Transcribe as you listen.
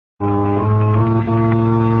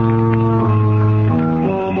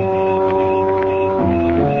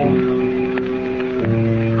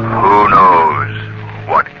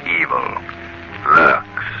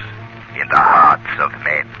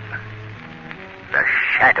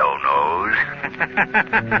Shadow knows.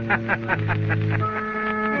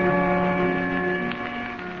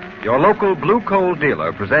 Your local blue coal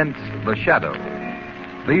dealer presents The Shadow.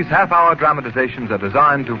 These half-hour dramatizations are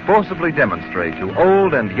designed to forcibly demonstrate to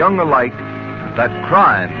old and young alike that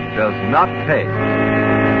crime does not pay.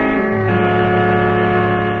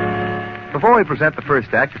 Before we present the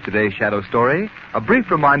first act of today's Shadow story, a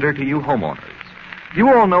brief reminder to you homeowners. You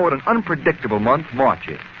all know what an unpredictable month March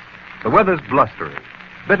is. The weather's blustery,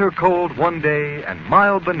 bitter cold one day and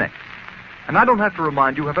mild the next. And I don't have to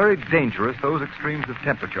remind you how very dangerous those extremes of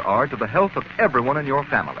temperature are to the health of everyone in your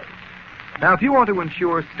family. Now, if you want to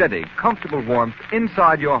ensure steady, comfortable warmth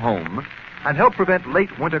inside your home and help prevent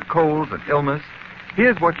late winter colds and illness,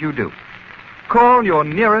 here's what you do. Call your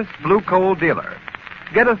nearest blue coal dealer.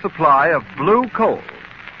 Get a supply of blue coal,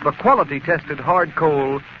 the quality-tested hard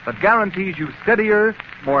coal that guarantees you steadier,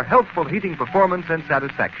 more healthful heating performance and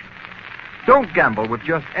satisfaction. Don't gamble with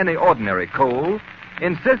just any ordinary coal.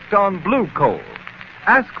 Insist on blue coal.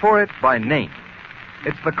 Ask for it by name.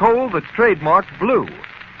 It's the coal that's trademarked blue,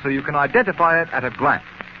 so you can identify it at a glance.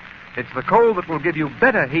 It's the coal that will give you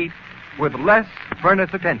better heat with less furnace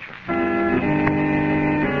attention.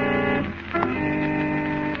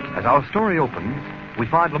 As our story opens, we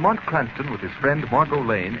find Lamont Cranston with his friend Margot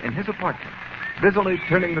Lane in his apartment, busily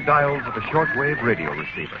turning the dials of a shortwave radio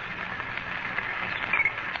receiver.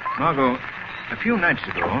 Margot, a few nights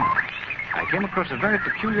ago, I came across a very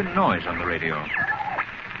peculiar noise on the radio.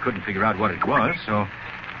 Couldn't figure out what it was, so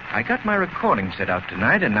I got my recording set out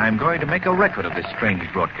tonight, and I'm going to make a record of this strange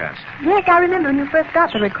broadcast. Yes, I remember when you first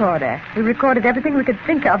got the recorder. We recorded everything we could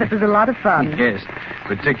think of. It was a lot of fun. Yes,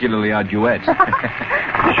 particularly our duets.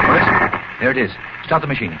 Boris, there it is. Start the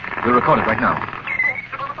machine. We'll record it right now.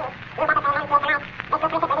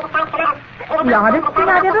 The oddest thing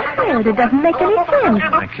I've ever heard. It doesn't make any sense.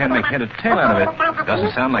 I can't make head or tail out of it. It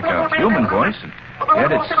doesn't sound like a human voice, and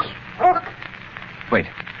yet it's... Wait.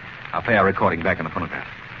 I'll play our recording back on the phonograph.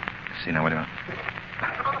 See now, wait a minute.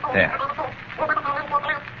 There.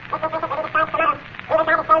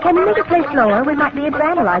 Can you make it play slower? We might be able to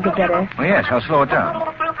analyze it better. Oh, yes, I'll slow it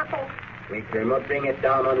down. We cannot bring it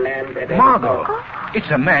down on land at Margot, it's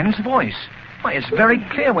a man's voice. Why, it's very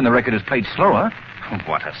clear when the record is played slower.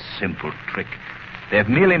 What a simple trick. They've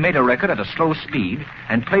merely made a record at a slow speed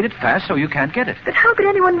and played it fast so you can't get it. But how could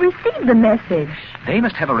anyone receive the message? They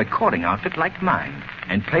must have a recording outfit like mine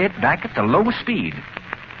and play it back at the low speed.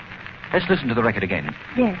 Let's listen to the record again.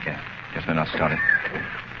 Yes. Yeah, just a minute, I'll start it.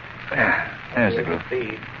 There's the group.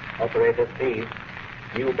 Speed. Operator speed.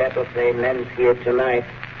 New battle-plane lands here tonight.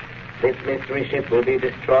 This mystery ship will be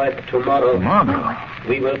destroyed tomorrow. Margot.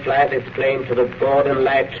 We will fly this plane to the Gordon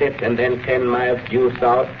Lightship and then 10 miles due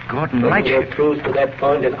south. Gordon We Lightship? will cruise to that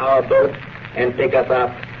point in our boat and pick us up.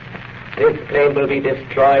 This plane will be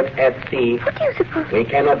destroyed at sea. What do you suppose? We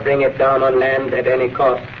cannot bring it down on land at any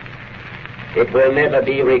cost. It will never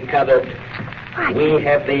be recovered. Right. We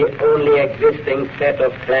have the only existing set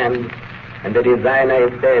of plans, and the designer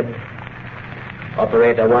is dead.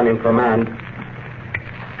 Operator one in command.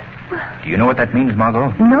 Do you know what that means,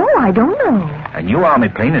 Margot? No, I don't know. A new army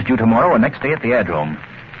plane is due tomorrow or next day at the aerodrome.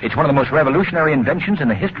 It's one of the most revolutionary inventions in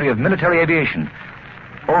the history of military aviation.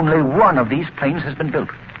 Only one of these planes has been built.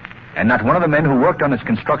 And not one of the men who worked on its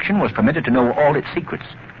construction was permitted to know all its secrets.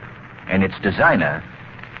 And its designer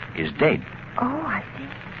is dead. Oh, I see.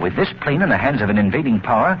 With this plane in the hands of an invading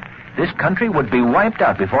power, this country would be wiped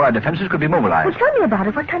out before our defenses could be mobilized. Well, tell me about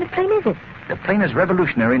it. What kind of plane is it? The plane is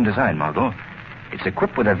revolutionary in design, Margot. It's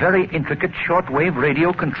equipped with a very intricate shortwave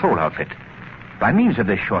radio control outfit. By means of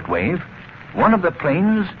this shortwave, one of the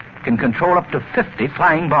planes can control up to 50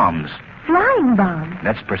 flying bombs. Flying bombs?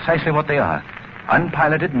 That's precisely what they are.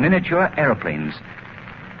 Unpiloted miniature airplanes.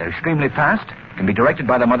 They're extremely fast, can be directed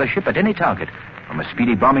by the mothership at any target, from a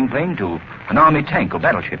speedy bombing plane to an army tank or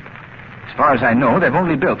battleship. As far as I know, they've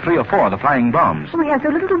only built 3 or 4 of the flying bombs. We have so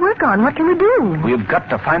little to work on. What can we do? We've got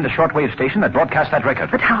to find the shortwave station that broadcasts that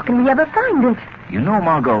record. But how can we ever find it? You know,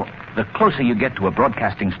 Margot, the closer you get to a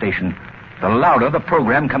broadcasting station, the louder the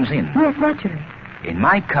program comes in. Yes, naturally. In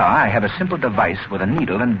my car, I have a simple device with a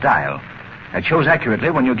needle and dial that shows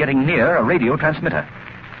accurately when you're getting near a radio transmitter.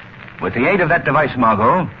 With the aid of that device,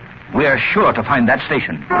 Margot, we're sure to find that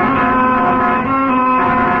station.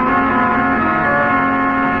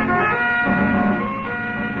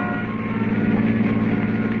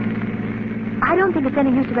 I don't think it's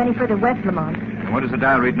any use to go any further west, Lamont. What does the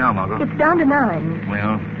dial read now, Margot? It's down to 9.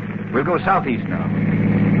 Well, we'll go southeast now.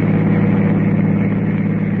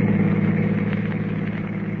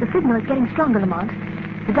 The signal is getting stronger, Lamont.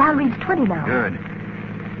 The dial reads 20 now. Good.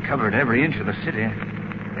 Covered every inch of the city.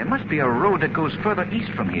 There must be a road that goes further east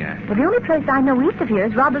from here. Well, the only place I know east of here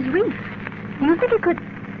is Robbers Reef. Do you think it could...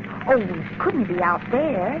 Oh, it couldn't be out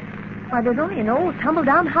there. Why, there's only an old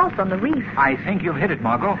tumble-down house on the reef. I think you've hit it,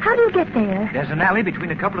 Margot. How do you get there? There's an alley between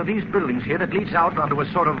a couple of these buildings here that leads out onto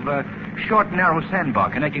a sort of short, narrow sandbar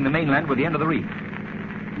connecting the mainland with the end of the reef.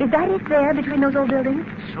 Is that it there between those old buildings?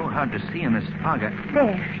 So hard to see in this fog.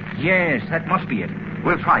 There. Yes, that must be it.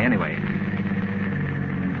 We'll try anyway.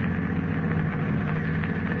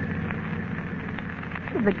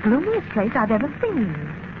 This is the gloomiest place I've ever seen.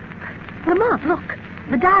 Lamont, look.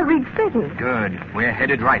 The dial reads 30. Good. We're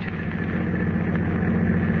headed right.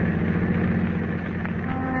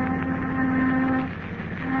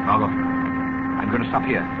 Margot, I'm going to stop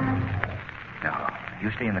here. No,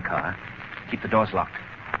 you stay in the car. Keep the doors locked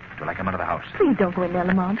till I come out of the house. Please don't go in there,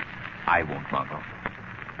 Lamont. I won't, Margot.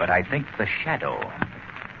 But I think the shadow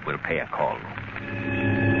will pay a call.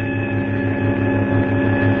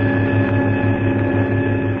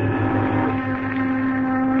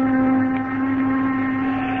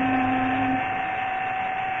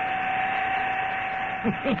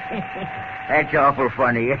 That's awful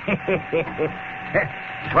funny.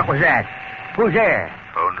 What was that? Who's there?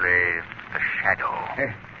 Only the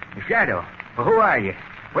shadow. The shadow? Well, who are you?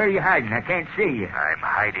 Where are you hiding? I can't see you. I'm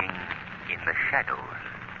hiding in the shadows,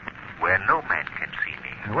 where no man can see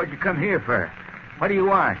me. What'd you come here for? What do you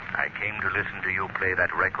want? I came to listen to you play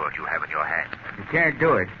that record you have in your hand. You can't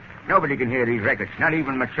do it. Nobody can hear these records, not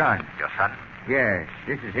even my son. Your son? Yes,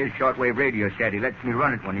 this is his shortwave radio set. He lets me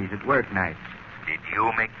run it when he's at work nights. Did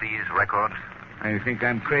you make these records? You think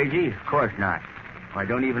I'm crazy? Of course not. Well, I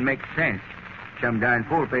don't even make sense. Some darn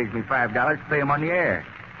fool pays me $5 to play him on the air.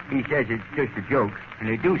 He says it's just a joke, and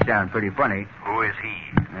they do sound pretty funny. Who is he?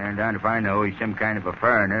 And darned if I know, he's some kind of a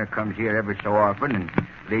foreigner, comes here every so often and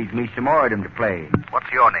leaves me some more of them to play.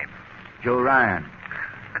 What's your name? Joe Ryan.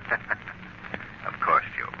 Of course,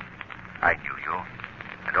 Joe. I knew you,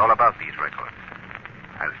 and all about these records.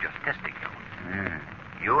 I was just testing you. Yeah.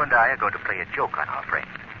 You and I are going to play a joke on our friend.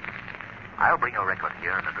 I'll bring a record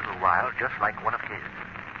here in a little while, just like one of his.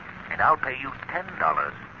 And I'll pay you $10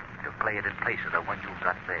 to play it in place of the one you've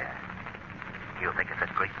got there. You'll think it's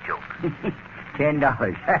a great joke.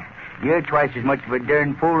 $10. You're twice as much of a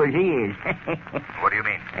darn fool as he is. What do you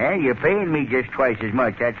mean? You're paying me just twice as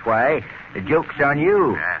much. That's why. The joke's on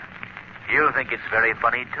you. You think it's very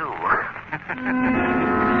funny, too.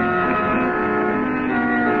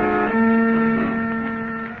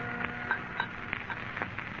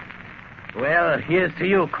 Well, here's to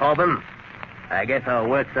you, Corbin. I guess our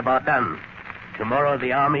work's about done. Tomorrow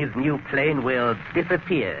the Army's new plane will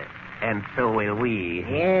disappear, and so will we.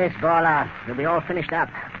 Yes, Balla. You'll be all finished up.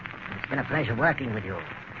 It's been a pleasure working with you.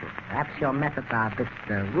 Perhaps your methods are a bit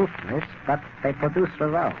ruthless, but they produce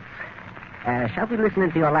results. Shall we listen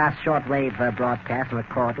into your last shortwave broadcast and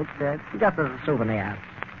record it just as a souvenir?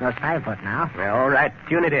 No, it's time for it now. Well, all right,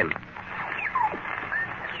 tune it in.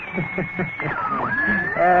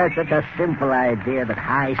 Such a simple idea, that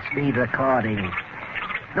high-speed recording.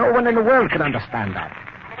 No one in the world can understand that.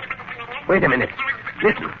 Wait a minute.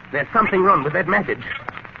 Listen, there's something wrong with that message.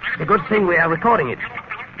 It's a good thing we are recording it.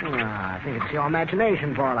 I think it's your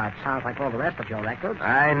imagination, Balla. It sounds like all the rest of your records.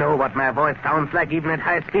 I know what my voice sounds like even at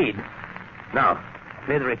high speed. Now,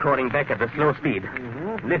 play the recording back at the slow speed.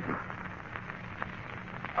 Mm-hmm. Listen.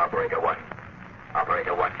 Operator 1.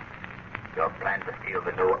 Operator 1. Your plan to steal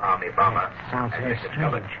the new Army bomber. Sounds very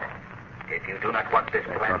strange. If you do not want this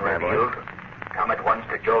plan revealed, come at once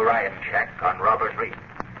to Joe Ryan's shack on Robbers Reef.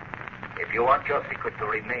 If you want your secret to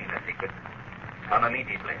remain a secret, come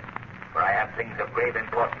immediately, for I have things of grave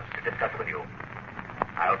importance to discuss with you.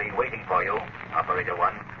 I'll be waiting for you, Operator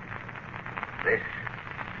 1. This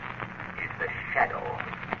is the Shadow.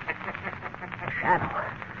 Shadow?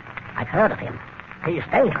 I've heard of him. He's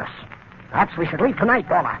dangerous. Perhaps we should leave tonight,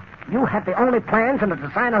 Balla. You have the only plans and the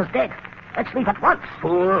designer's dead. Let's leave at once.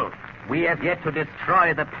 Fool, we have yet to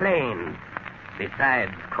destroy the plane.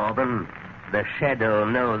 Besides, Corbin, the Shadow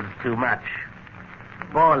knows too much.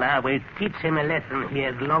 Balla will teach him a lesson he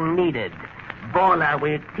has long needed. Balla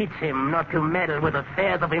will teach him not to meddle with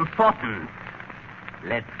affairs of importance.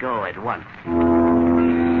 Let's go at once.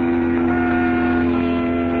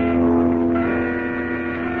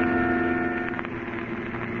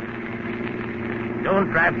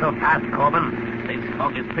 Don't drive so fast, Corbin. This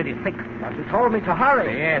fog is pretty thick. But you told me to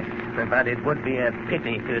hurry. Yes, but it would be a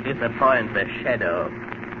pity to disappoint the Shadow.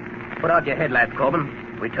 Put out your headlights,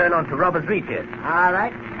 Corbin. We turn on to Robbers Reef here. All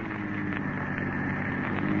right.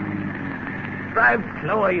 Drive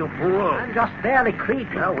slower, you fool. I'm just barely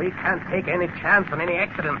creeping. No, we can't take any chance on any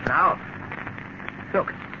accidents now.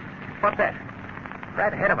 Look, what's that?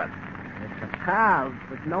 right ahead of us. It's a car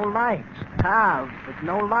with no lights. Car with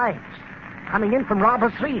no lights. Coming in from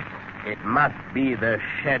Robbers Reef. It must be the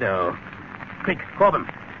shadow. Quick, Corbin,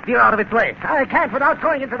 steer out of its way. I can't without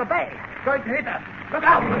going into the bay. It's going to hit us. Look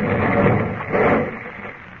out!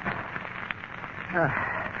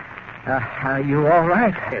 Are you all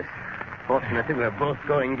right? Yes. Fortunately, we're both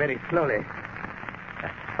going very slowly.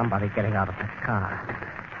 Somebody getting out of that car.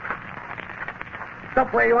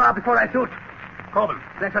 Stop where you are before I shoot. Corbin,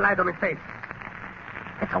 flash a light on his face.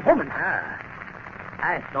 It's a woman.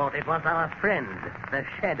 I thought it was our friend, the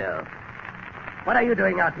shadow. What are you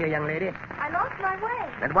doing out here, young lady? I lost my way.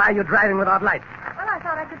 And why are you driving without lights? Well, I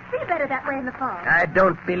thought I could see better that way in the fog. I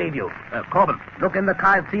don't believe you. Corbin, look in the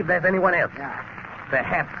car and see if there's anyone else. Yeah.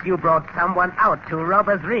 Perhaps you brought someone out to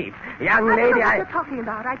Robbers Reef. Young I don't lady, know what you're talking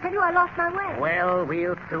about. I tell you, I lost my way. Well,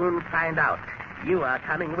 we'll soon find out. You are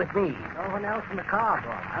coming with me. No one else in the car,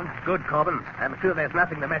 Bola. Good, Corbin. I'm sure there's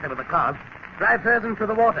nothing the matter with the cars. Drive hers into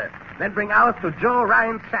the water. Then bring ours to Joe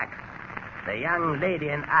Ryan's shack. The young lady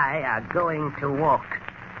and I are going to walk.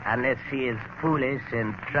 Unless she is foolish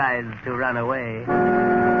and tries to run away.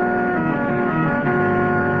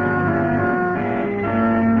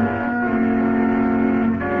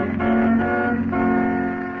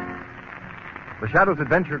 The Shadow's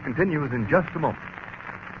adventure continues in just a moment.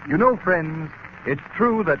 You know, friends, it's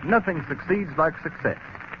true that nothing succeeds like success.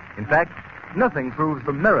 In fact, nothing proves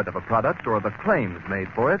the merit of a product or the claims made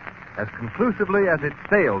for it as conclusively as its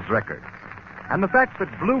sales records. And the fact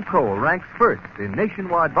that Blue Coal ranks first in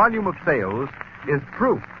nationwide volume of sales is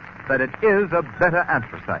proof that it is a better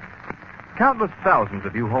anthracite. Countless thousands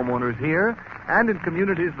of you homeowners here and in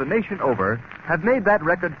communities the nation over have made that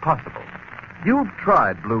record possible. You've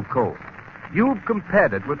tried Blue Coal. You've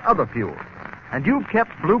compared it with other fuels. And you've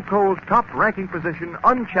kept Blue Coal's top-ranking position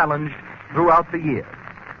unchallenged throughout the years.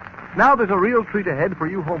 Now there's a real treat ahead for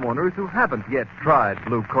you homeowners who haven't yet tried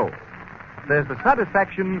Blue Coal. There's the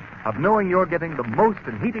satisfaction of knowing you're getting the most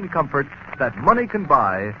in heating comfort that money can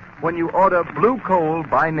buy when you order Blue Coal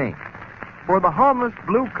by name. For the harmless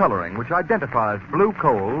blue coloring which identifies Blue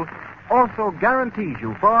Coal also guarantees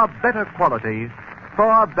you far better quality,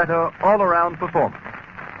 far better all-around performance.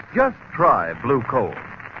 Just try Blue Coal.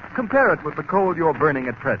 Compare it with the coal you're burning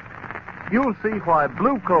at present. You'll see why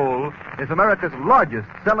Blue Coal is America's largest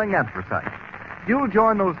selling anthracite. You'll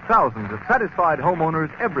join those thousands of satisfied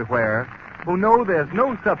homeowners everywhere who know there's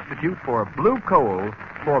no substitute for Blue Coal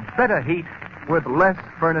for better heat with less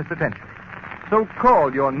furnace attention. So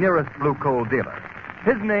call your nearest Blue Coal dealer.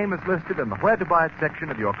 His name is listed in the Where to Buy It section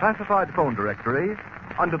of your classified phone directory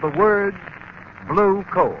under the words Blue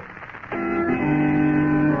Coal.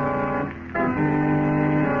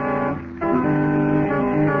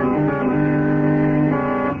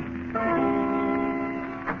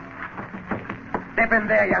 Step in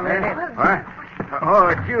there, young lady. What? Oh,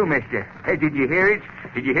 it's you, mister. Hey, did you hear it?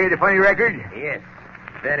 Did you hear the funny record? Yes,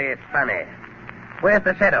 very funny. Where's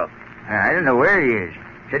the shadow? I don't know where he is.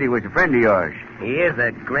 Said he was a friend of yours. He is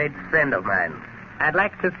a great friend of mine. I'd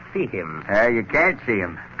like to see him. You can't see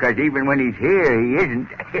him, because even when he's here, he isn't.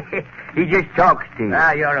 He just talks to you.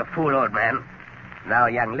 You're a fool, old man. Now,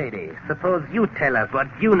 young lady, suppose you tell us what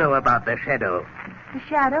you know about the shadow. The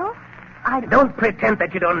shadow? Don't pretend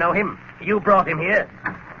that you don't know him. You brought him here.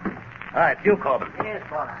 All right, you, Corbin. Yes,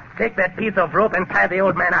 Bola. Take that piece of rope and tie the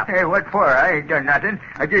old man up. Hey, what for? I ain't done nothing.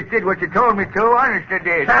 I just did what you told me to. Honest, I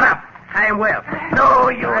did. Shut up. Tie him well. No,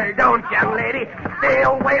 you don't, young lady. Stay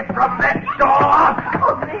away from that door.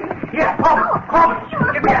 Here,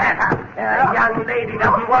 Corbin. Give me a hand. The young lady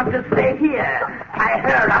doesn't want to stay here. Tie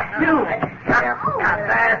her up, too.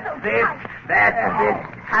 That's it.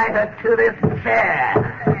 Tie her to this chair.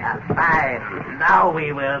 Fine. Now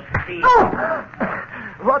we will see.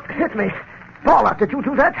 What hit me? Bola, did you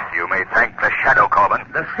do that? You may thank the shadow, Corbin.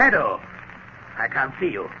 The shadow. I can't see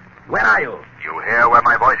you. Where are you? You hear where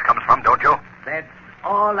my voice comes from, don't you? That's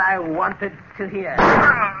all I wanted to hear.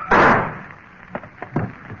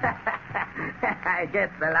 I guess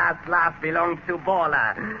the last laugh belongs to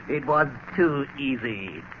Bola. It was too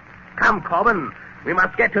easy. Come, Corbin. We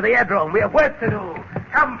must get to the aerodrome. We have work to do.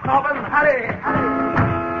 Come, Corbin. Hurry.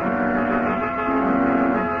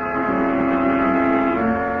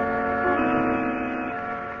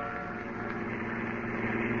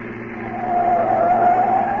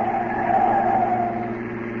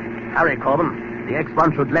 Hurry, Corbin. The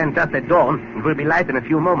X-1 should land just at dawn. It will be light in a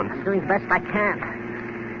few moments. I'm doing the best I can.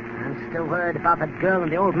 I'm still worried about that girl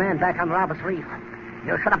and the old man back on Robbers Reef.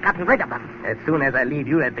 You should have gotten rid of them. As soon as I leave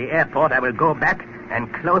you at the airport, I will go back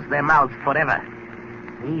and close their mouths forever.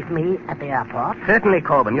 Leave me at the airport? Certainly,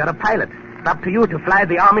 Corbin. You're a pilot. It's up to you to fly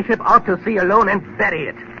the army ship out to sea alone and bury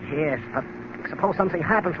it. Yes, but suppose something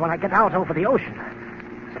happens when I get out over the ocean.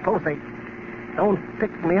 Suppose they don't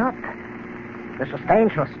pick me up. This is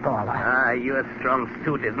dangerous, Paula. Your strong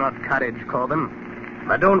suit is not courage, Corbin.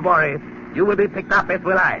 But don't worry. You will be picked up, as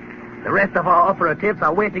will I. The rest of our operatives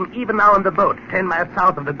are waiting even now on the boat, 10 miles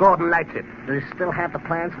south of the Gordon Lightship. Do you still have the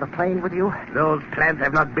plans for the plane with you? Those plans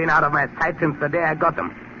have not been out of my sight since the day I got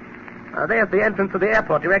them. There's the entrance to the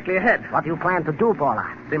airport directly ahead. What do you plan to do,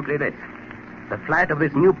 Paula? Simply this. The flight of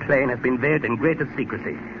this new plane has been veiled in greatest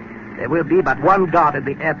secrecy. There will be but one guard at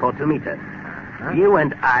the airport to meet us. Huh? You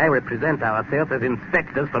and I represent ourselves as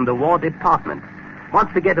inspectors from the War Department.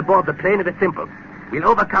 Once we get aboard the plane, it is simple. We'll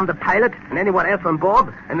overcome the pilot and anyone else on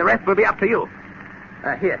board, and the rest will be up to you.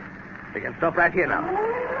 Here. We can stop right here now.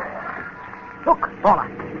 Look, Paula.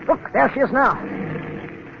 Look, there she is now.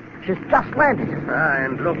 She's just landed.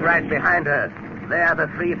 And look right behind her. There are the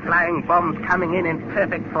 3 flying bombs coming in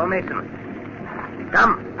perfect formation.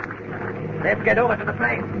 Come. Let's get over to the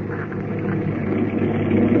plane.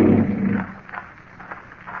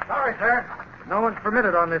 Sorry, sir. No one's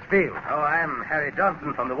permitted on this field. Oh, I'm Harry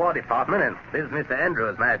Johnson from the War Department, and this is Mr.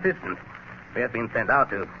 Andrews, my assistant. We have been sent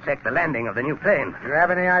out to check the landing of the new plane. Do you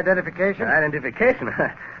have any identification? Identification?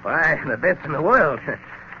 Why, the best in the world.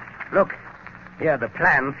 Look, here are the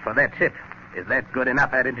plans for that ship. Is that good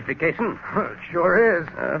enough identification? It sure is.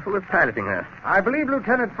 Who is piloting her? I believe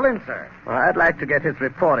Lieutenant Flynn, sir. Well, I'd like to get his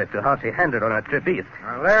report as to how she handled on her trip east.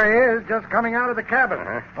 Well, there he is, just coming out of the cabin.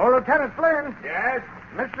 Oh, Lieutenant Flynn. Yes?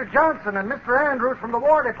 Mr. Johnson and Mr. Andrews from the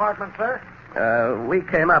War Department, sir. We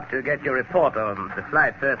came up to get your report on the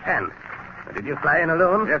flight firsthand. Did you fly in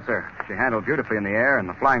alone? Yes, sir. She handled beautifully in the air, and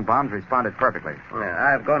the flying bombs responded perfectly.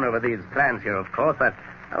 I've gone over these plans here, of course, but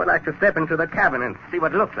I would like to step into the cabin and see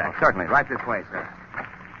what it looks like. Certainly. Right this way, sir.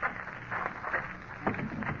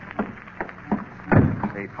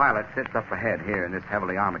 The pilot sits up ahead here in this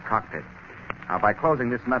heavily armored cockpit. Now, by closing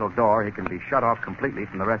this metal door, he can be shut off completely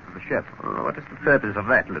from the rest of the ship. What is the purpose of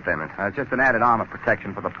that, Lieutenant? It's just an added armor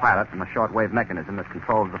protection for the pilot and the shortwave mechanism that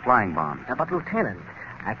controls the flying bombs. But, Lieutenant,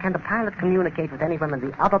 can the pilot communicate with anyone in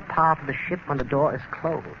the other part of the ship when the door is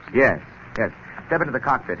closed? Yes. Step into the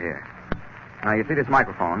cockpit here. Now, you see this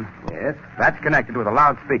microphone? Yes. That's connected with a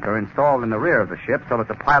loudspeaker installed in the rear of the ship so that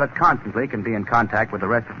the pilot constantly can be in contact with the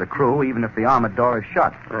rest of the crew, even if the armored door is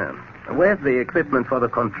shut. Where's the equipment for the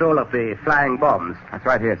control of the flying bombs? That's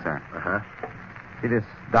right here, sir. Uh-huh. See this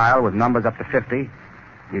dial with numbers up to 50?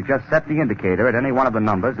 You just set the indicator at any one of the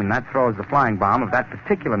numbers, and that throws the flying bomb of that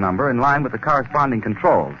particular number in line with the corresponding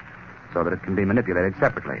controls so that it can be manipulated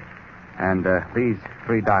separately. And these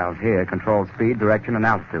 3 dials here control speed, direction, and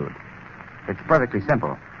altitude. It's perfectly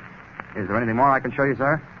simple. Is there anything more I can show you,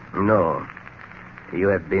 sir? No. You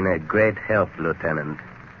have been a great help, Lieutenant.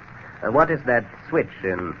 What is that switch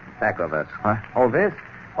in back of us? Oh, this?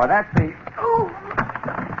 Well, that's the...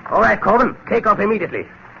 All right, Corbin, take off immediately.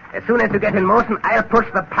 As soon as you get in motion, I'll push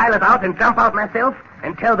the pilot out and jump out myself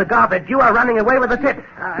and tell the guard that you are running away with the ship.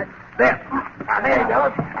 There he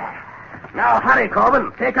goes. Now, hurry,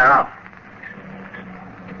 Corbin. Take her off.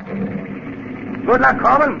 Good luck,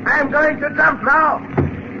 Corbin. I'm going to jump now.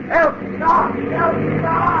 Help! Stop! Help!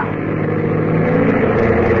 Stop!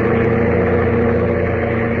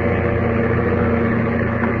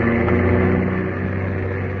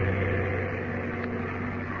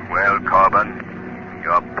 Well, Corbin,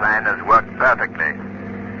 your plan has worked perfectly.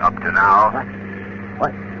 Up to now.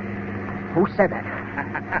 What? Who said that?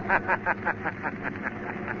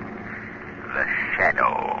 The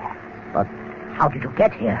Shadow. But how did you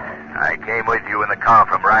get here? I came with you in the car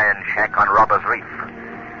from Ryan's shack on Robbers Reef.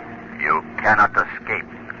 You cannot escape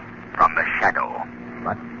from the Shadow.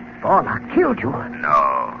 But Paula killed you.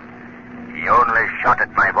 No. He only shot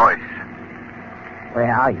at my voice.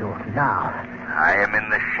 Where are you now? I am in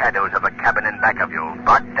the shadows of a cabin in back of you,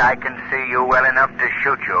 but I can see you well enough to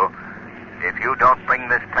shoot you if you don't bring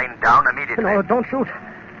this plane down immediately. No, don't shoot.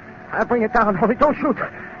 I'll bring it down. Only don't shoot.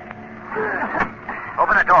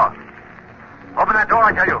 Open the door. Open that door,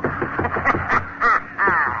 I tell you.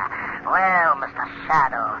 Well, Mr.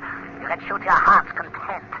 Shadow, you can shoot your heart's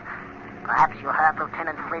content. Perhaps you heard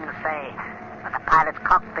Lieutenant Flynn say that the pilot's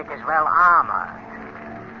cockpit is well armored.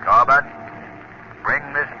 Corbin,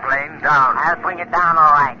 bring this plane down. I'll bring it down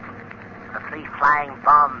all right. The 3 flying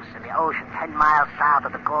bombs in the ocean 10 miles south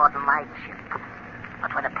of the Gordon Lightship.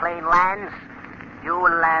 But when the plane lands, you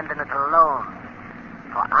will land in it alone.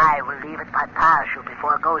 For I will leave it by parachute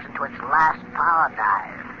before it goes into its last power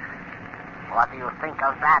dive. What do you think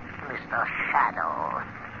of that, Mr. Shadow?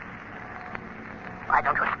 Why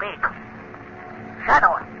don't you speak?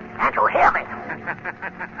 Shadow, can't you hear me?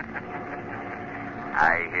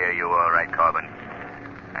 I hear you all right, Corbin.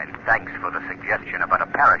 And thanks for the suggestion about a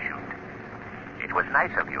parachute. It was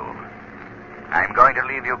nice of you. I'm going to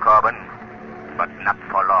leave you, Corbin, but not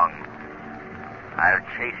for long. I'll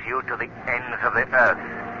chase you to the ends of the earth.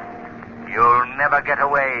 You'll never get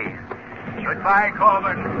away. Goodbye,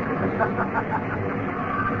 Corbin.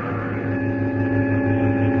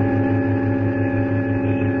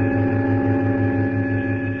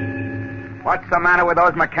 What's the matter with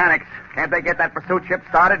those mechanics? Can't they get that pursuit ship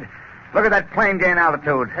started? Look at that plane gain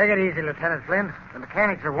altitude. Take it easy, Lieutenant Flynn. The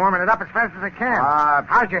mechanics are warming it up as fast as they can.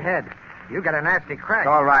 How's your head? You got a nasty crack. It's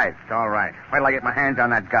all right. Wait till I get my hands on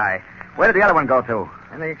that guy. Where did the other one go to?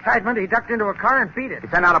 In the excitement, he ducked into a car and beat it. You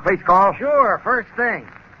sent out a police call? Sure, first thing.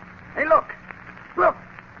 Hey, look. Look.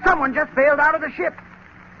 Someone just bailed out of the ship.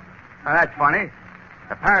 Now, that's funny.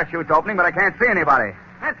 The parachute's opening, but I can't see anybody.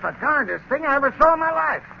 That's the darndest thing I ever saw in my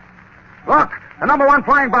life. Look, the number 1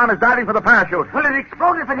 flying bomb is diving for the parachute. Will it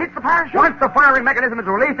explode if it hits the parachute? Once the firing mechanism is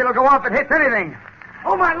released, it'll go off if it hits anything.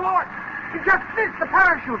 Oh, my Lord. It just missed the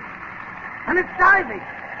parachute. And it's diving.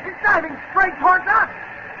 It's diving straight towards us.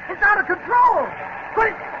 It's out of control.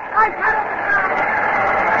 Quick, I paddle the ground.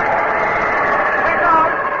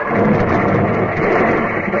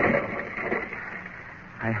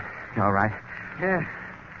 You all right? Yeah,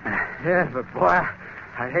 but boy,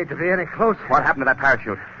 I hate to be any closer. What happened to that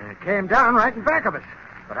parachute? It came down right in back of us.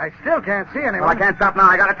 But I still can't see anyone. Well, I can't stop now.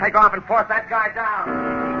 I gotta take off and force that guy down.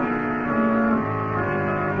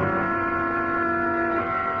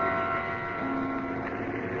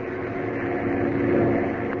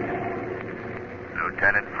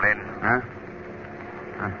 Lieutenant Flynn? Huh?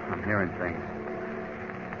 I'm hearing things.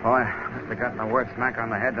 Boy, must have gotten a worse smack on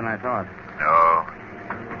the head than I thought. No.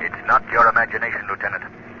 It's not your imagination, Lieutenant.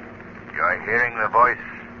 You're hearing the voice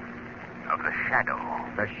of the shadow.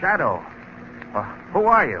 The shadow? Well, who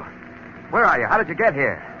are you? Where are you? How did you get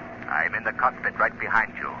here? I'm in the cockpit right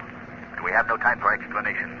behind you. And we have no time for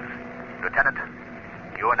explanations. Lieutenant,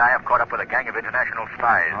 you and I have caught up with a gang of international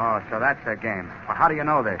spies. Oh, so that's their game. Well, how do you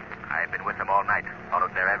know this? I've been with them all night,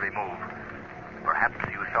 followed their every move. Perhaps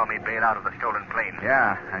you saw me bail out of the stolen plane.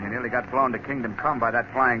 Yeah, and you nearly got blown to Kingdom Come by that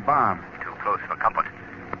flying bomb. Too close for comfort.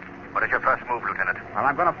 What is your first move, Lieutenant? Well,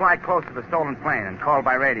 I'm going to fly close to the stolen plane and call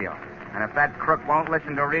by radio. And if that crook won't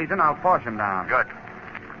listen to reason, I'll force him down. Good.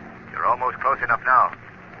 You're almost close enough now.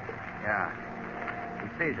 Yeah. He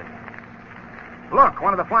sees it. Look,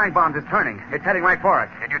 one of the flying bombs is turning. It's heading right for us.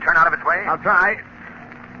 Can you turn out of its way? I'll try.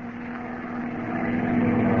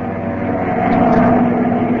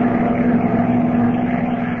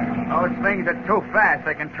 Those things are too fast.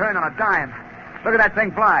 They can turn on a dime. Look at that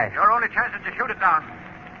thing fly. Your only chance is to shoot it down.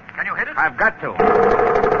 Can you hit it? I've got to. Good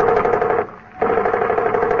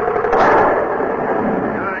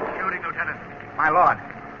shooting, Lieutenant. My lord.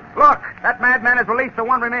 Look, that madman has released the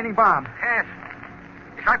one remaining bomb. Yes.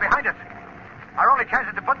 He's right behind us. Our only chance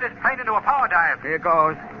is to put this plane into a power dive. Here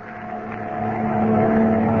goes.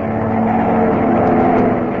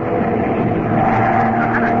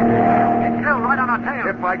 It's still right on our tail.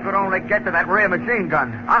 If I could only get to that rear machine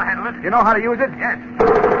gun. I'll handle it. You know how to use it? Yes.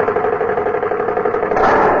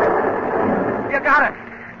 You got it.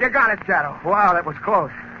 You got it, Shadow. Wow, that was close.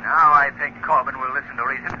 Now I think Corbin will listen to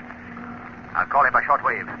reason. I'll call him by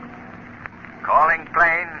shortwave. Calling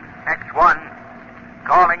plane X1.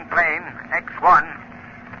 Calling plane X1.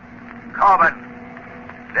 Corbin,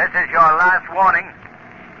 this is your last warning.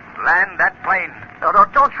 Land that plane. No,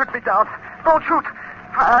 don't shoot me down. Don't shoot.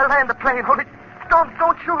 I'll land the plane. Only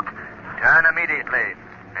don't shoot. Turn immediately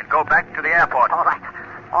and go back to the airport. All right.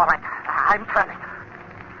 I'm turning.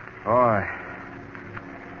 Boy,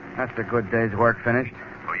 that's a good day's work finished.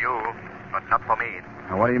 For you, but not for me.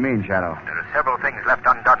 Now, what do you mean, Shadow? There are several things left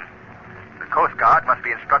undone. The Coast Guard must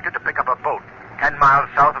be instructed to pick up a boat 10 miles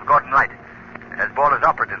south of Gordon Light. It has Baller's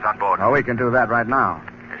operatives on board. Oh, we can do that right now.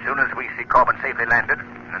 As soon as we see Corbin safely landed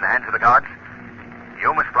and in the hands of the guards,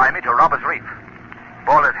 you must fly me to Robbers Reef.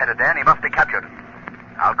 Baller's headed there and he must be captured.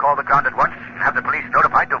 I'll call the ground at once and have the police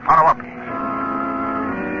notified to follow up.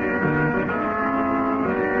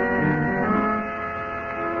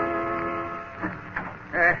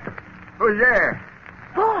 Who's there?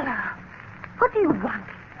 Paula, what do you want?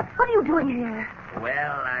 What are you doing here?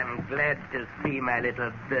 Well, I'm glad to see my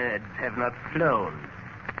little birds have not flown.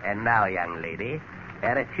 And now, young lady,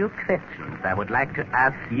 there are a few questions I would like to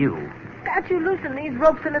ask you. Can't you loosen these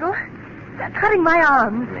ropes a little? They're cutting my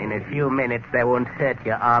arms. In a few minutes, they won't hurt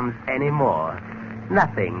your arms anymore.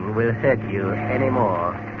 Nothing will hurt you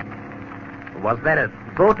anymore. Was that a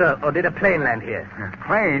boat or did a plane land here? A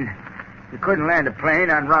plane? You couldn't land a plane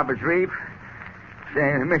on Robbers Reef.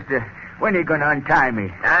 Say, mister, When are you going to untie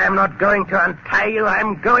me? I'm not going to untie you.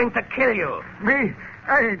 I'm going to kill you. Me?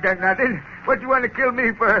 I ain't done nothing. What you want to kill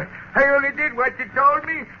me for? I only did what you told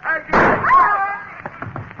me.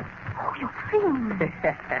 Oh, you fiend.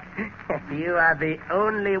 You are the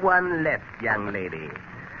only one left, young lady.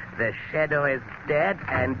 The shadow is dead,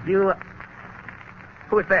 and you...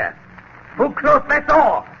 Who's there? Who closed my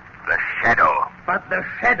door? The shadow. But the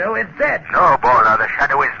shadow is dead. No, Bola, the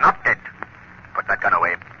shadow is not dead. Put that gun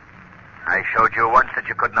away. I showed you once that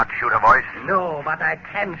you could not shoot a voice. No, but I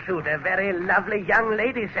can shoot a very lovely young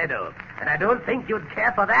lady, Shadow. And I don't think you'd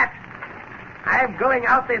care for that. I'm going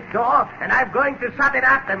out this door, and I'm going to shut it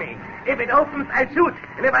after me. If it opens, I shoot.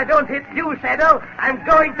 And if I don't hit you, Shadow, I'm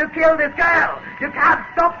going to kill this girl. You can't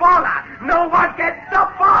stop Bola. No one can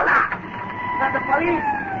stop Bola. But the police,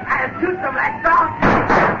 I'll shoot them like dogs.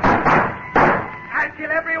 I'll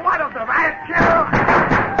kill every one of them. I'll kill...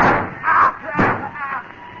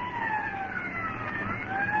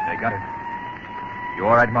 They got it. You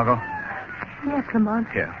all right, Margot? Yes, Lamont.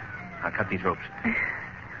 Here, I'll cut these ropes.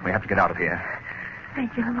 We have to get out of here.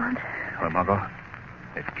 Thank you, Lamont. Well, Margot,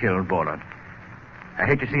 they've killed Borland. I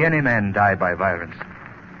hate to see any man die by violence.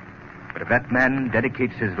 But if that man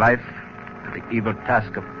dedicates his life to the evil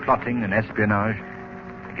task of plotting and espionage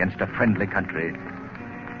against a friendly country,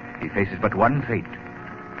 he faces but one fate.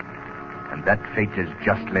 And that fate is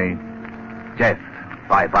justly death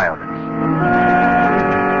by violence.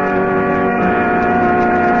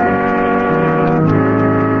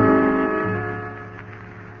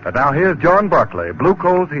 And now here's John Barclay, Blue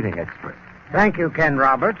Coal's heating expert. Thank you, Ken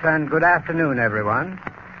Roberts, and good afternoon, everyone.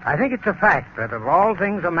 I think it's a fact that of all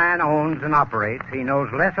things a man owns and operates, he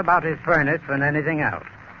knows less about his furnace than anything else.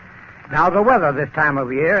 Now, the weather this time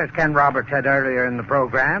of year, as Ken Roberts said earlier in the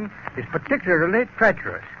program, is particularly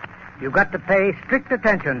treacherous. You've got to pay strict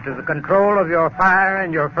attention to the control of your fire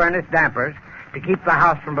and your furnace dampers to keep the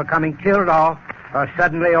house from becoming chilled off or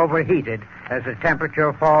suddenly overheated as the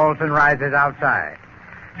temperature falls and rises outside.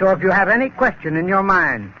 So if you have any question in your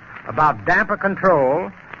mind about damper control,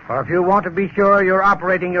 or if you want to be sure you're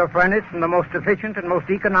operating your furnace in the most efficient and most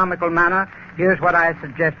economical manner, here's what I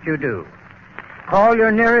suggest you do. Call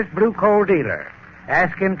your nearest Blue Coal dealer.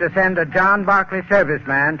 Ask him to send a John Barclay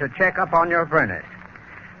serviceman to check up on your furnace.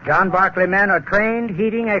 John Barclay men are trained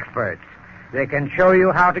heating experts. They can show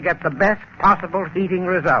you how to get the best possible heating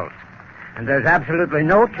results. And there's absolutely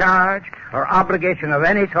no charge or obligation of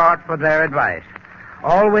any sort for their advice.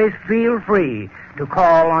 Always feel free to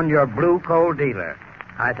call on your Blue Coal dealer.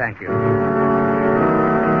 I thank you.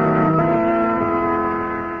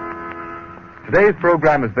 Today's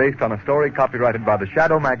program is based on a story copyrighted by the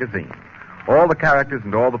Shadow magazine. All the characters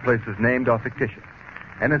and all the places named are fictitious.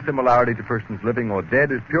 Any similarity to persons living or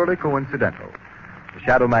dead is purely coincidental. The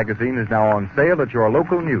Shadow magazine is now on sale at your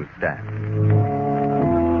local newsstand.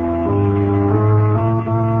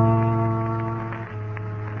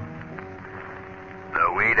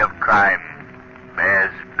 Crime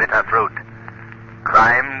bears bitter fruit.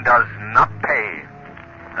 Crime does not pay.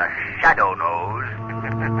 The shadow knows.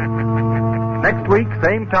 Next week,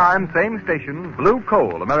 same time, same station, Blue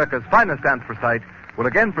Coal, America's finest anthracite, will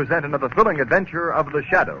again present another thrilling adventure of the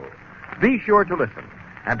shadow. Be sure to listen,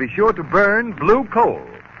 and be sure to burn Blue Coal,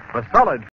 the solid